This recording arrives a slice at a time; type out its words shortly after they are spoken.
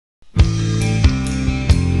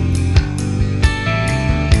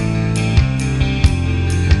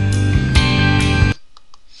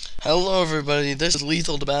Hello everybody, this is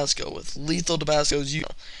Lethal Tabasco with Lethal Tabasco's You,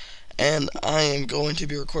 and I am going to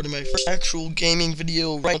be recording my first actual gaming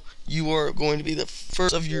video right now. You are going to be the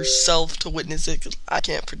first of yourself to witness it, because I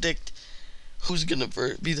can't predict who's going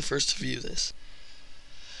to be the first to view this.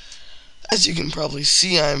 As you can probably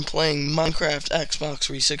see, I am playing Minecraft Xbox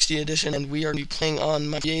 360 Edition, and we are going to be playing on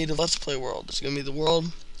my creative Let's Play world. It's going to be the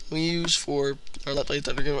world we use for our Let's Plays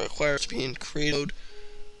that are going to require us to be in creative mode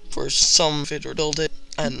for some fit or build it.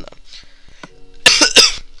 I don't know.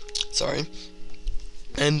 Sorry.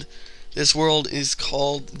 And this world is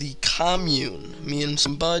called the Commune. Me and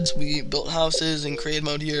some buds, we built houses in creative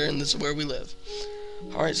mode here, and this is where we live.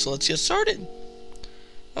 Alright, so let's get started.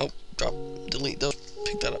 Oh, delete those.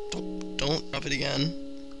 Pick that up. Don't drop it again.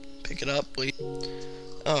 Pick it up, please.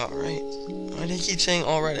 Alright. Why do I keep saying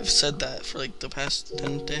alright? I've said that for like the past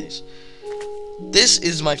 10 days. This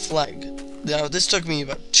is my flag. Now, this took me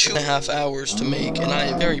about 2.5 hours to make, and I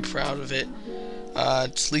am very proud of it.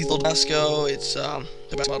 It's Lethal Tabasco. It's the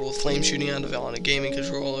best model with flame shooting out of it on a gaming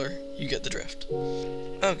controller. You get the drift.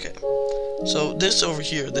 Okay. So this over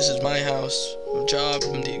here, this is my house, my job.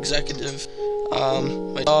 I'm the executive.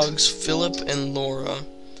 My dogs, Philip and Laura.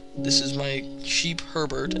 This is my sheep,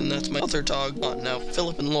 Herbert, and that's my other dog. Now,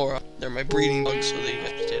 Philip and Laura, they're my breeding dogs, so they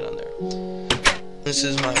get to stay down there. This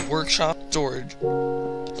is my workshop storage.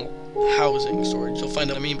 Housing storage. You'll find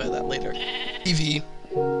out what I mean by that later. TV,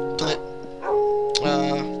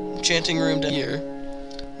 enchanting room down here,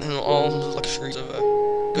 and all the luxuries of a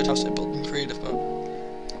good house I built in creative mode.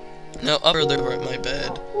 Now up further, at my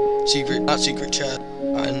bed, not secret chat,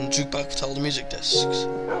 and jukebox with all the music discs. A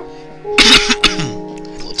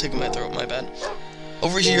little tick in my throat, my bad.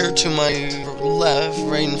 Over here to my left,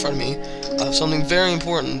 right in front of me, something very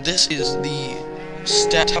important. This is the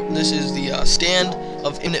stand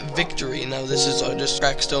of Infinite Victory. Now this is just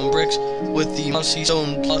cracked stone bricks with the mossy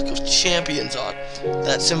stone block of champions on.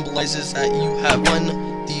 That symbolizes that you have won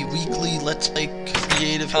the weekly Let's Play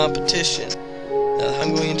creative competition. Now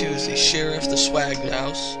I'm going into is the Sheriff, the Swagner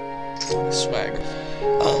house. Swagger.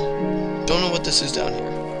 Don't know what this is down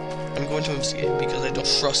here. I'm going to investigate because I don't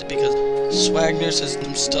trust it, because Swagner says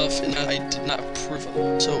some stuff and I did not approve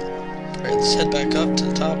of. So, alright, let's head back up to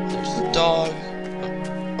the top. There's the dog.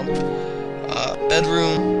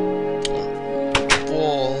 Bedroom,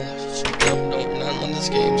 wall. No, you're not in this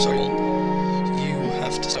game, so you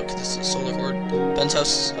have to suck. This is a solar cord. Ben's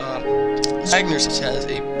house, Swagner's house has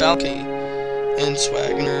a balcony, and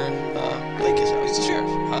Swagner, like his house, he's the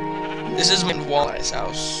sheriff. This is my Walleye's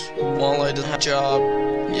house. Walleye doesn't have a job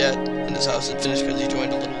yet, and his house is finished because he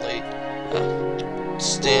joined a little late.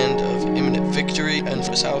 Stand of Imminent Victory, and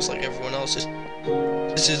for his house, like everyone else's.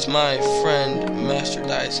 This is my friend Master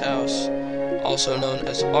Die's house, also known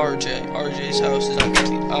as RJ. RJ's house is not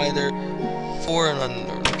complete either, for an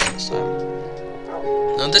unknown this time.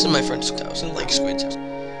 Now this is my friend Squid's house. I like Squid's house.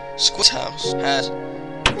 Squid's house has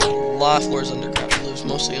a lot of floors underground. He lives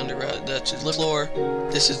mostly underground. That's his living floor.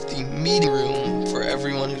 This is the meeting room for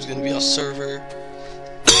everyone who's going to be on server.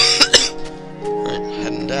 Alright,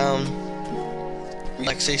 heading down.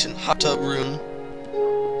 Relaxation hot tub room.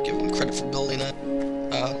 Give him credit for building that.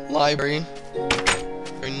 Library.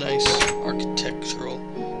 Very nice architectural.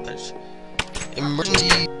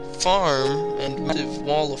 Emergency farm and massive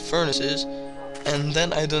wall of furnaces. And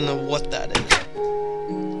then I don't know what that is.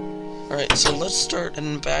 Alright, so let's start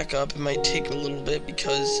and back up. It might take a little bit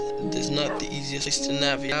because this is not the easiest place to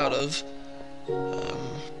navigate out of.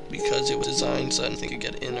 Because it was designed so I didn't think you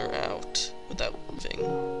could get in or out without moving.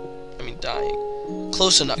 I mean, dying.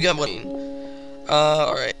 Close enough. You got what I mean.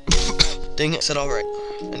 Alright. Dang it, I said alright.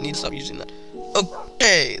 I need to stop using that.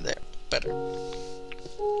 Okay, there. Better.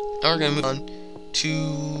 Now we're gonna move on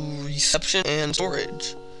to reception and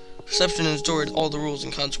storage. Reception and storage, all the rules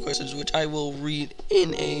and consequences, which I will read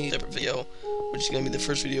in a separate video, which is gonna be the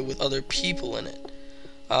first video with other people in it.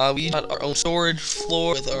 We got our own storage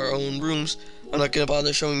floor with our own rooms. I'm not gonna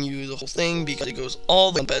bother showing you the whole thing because it goes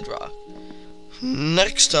all the way on bedrock.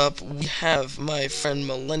 Next up, we have my friend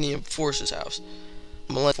Millennium Force's house.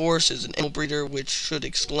 Millennium Force is an animal breeder, which should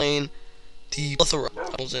explain the plethora of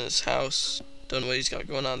animals in his house. Don't know what he's got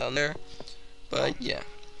going on down there, but yeah.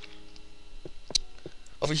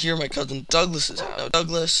 Over here, my cousin Douglas's house. Now,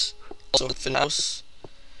 Douglas also has a house,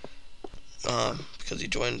 because he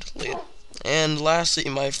joined late. And lastly,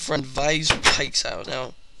 my friend Vi's Pike's house.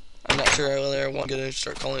 Now, I'm not sure whether I want to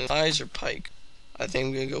start calling him Vi's or Pike. I think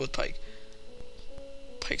I'm gonna go with Pike.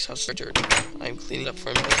 Pike's house is dirty. I'm cleaning up for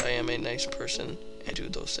him because I am a nice person and do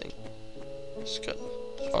those things. It's got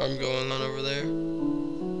a farm going on over there.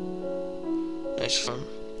 Nice farm.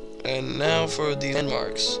 And now for the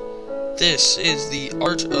landmarks. This is the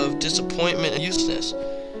art of disappointment and uselessness.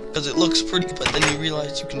 Because it looks pretty, but then you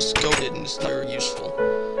realize you can scope it and it's not very useful.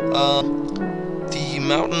 The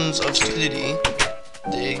mountains of stupidity.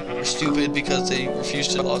 They are stupid because they refuse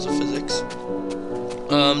to the laws of physics.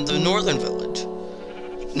 The northern village.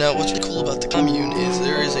 Now, what's really cool about the commune is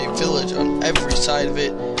there is a village on every side of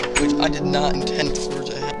it, which I did not intend for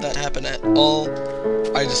that to happen at all.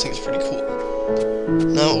 I just think it's pretty cool.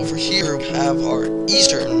 Now, over here we have our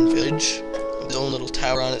eastern village, with its own little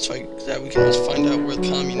tower on it, so that we can always find out where the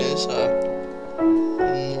commune is.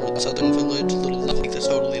 North southern village, little lake that's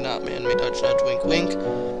totally not man-made. Nudge, nudge, wink, wink.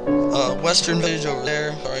 Western village over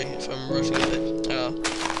there. Sorry if I'm rushing a bit.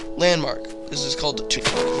 Landmark. This is called the tuning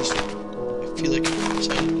fork. I feel like it's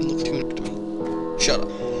look tuned to me. Shut up.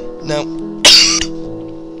 Now,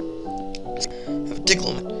 I have a tick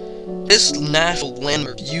limit. This natural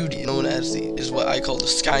landmark beauty known as is what I call the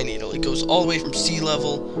Sky Needle. It goes all the way from sea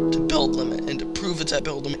level to build limit, and to prove it's at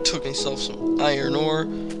build limit, I took myself some iron ore,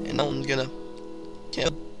 and now I'm gonna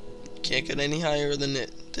can't get any higher than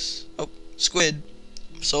it. Oh, squid.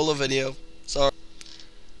 Solo video. Sorry.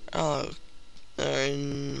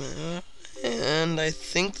 And I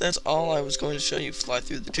think that's all I was going to show you. Fly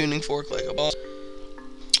through the tuning fork like a boss.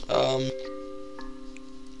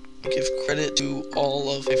 Give credit to all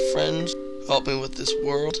of my friends who helped me with this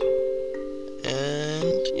world.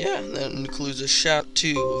 And yeah, that includes a shout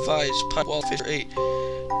to Vice, Pipe, Wallfisher 8,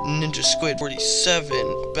 Ninja Squid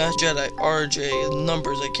 47, Best Jedi RJ,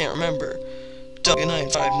 numbers I can't remember,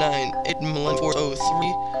 Doug959, 8 and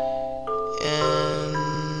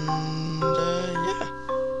yeah,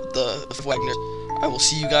 the Wagner. I will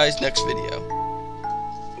see you guys next video.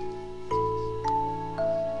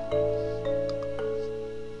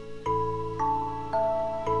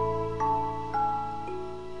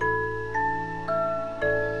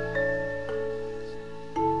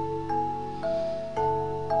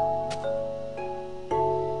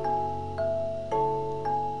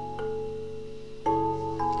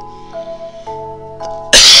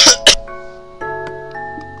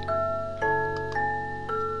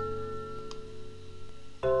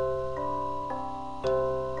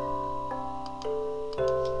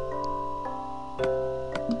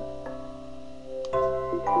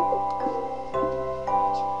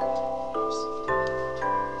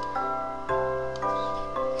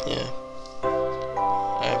 Yeah,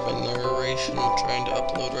 I have my narration trying to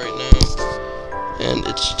upload right now, and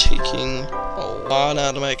it's taking a lot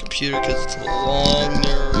out of my computer because it's a long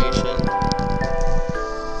narration,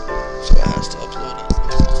 so it has to upload it.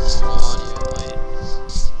 Audio light.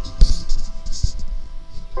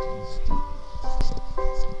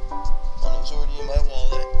 Money's already in my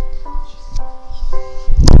wallet.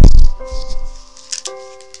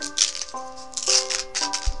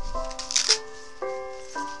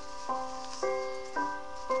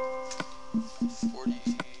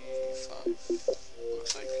 $40.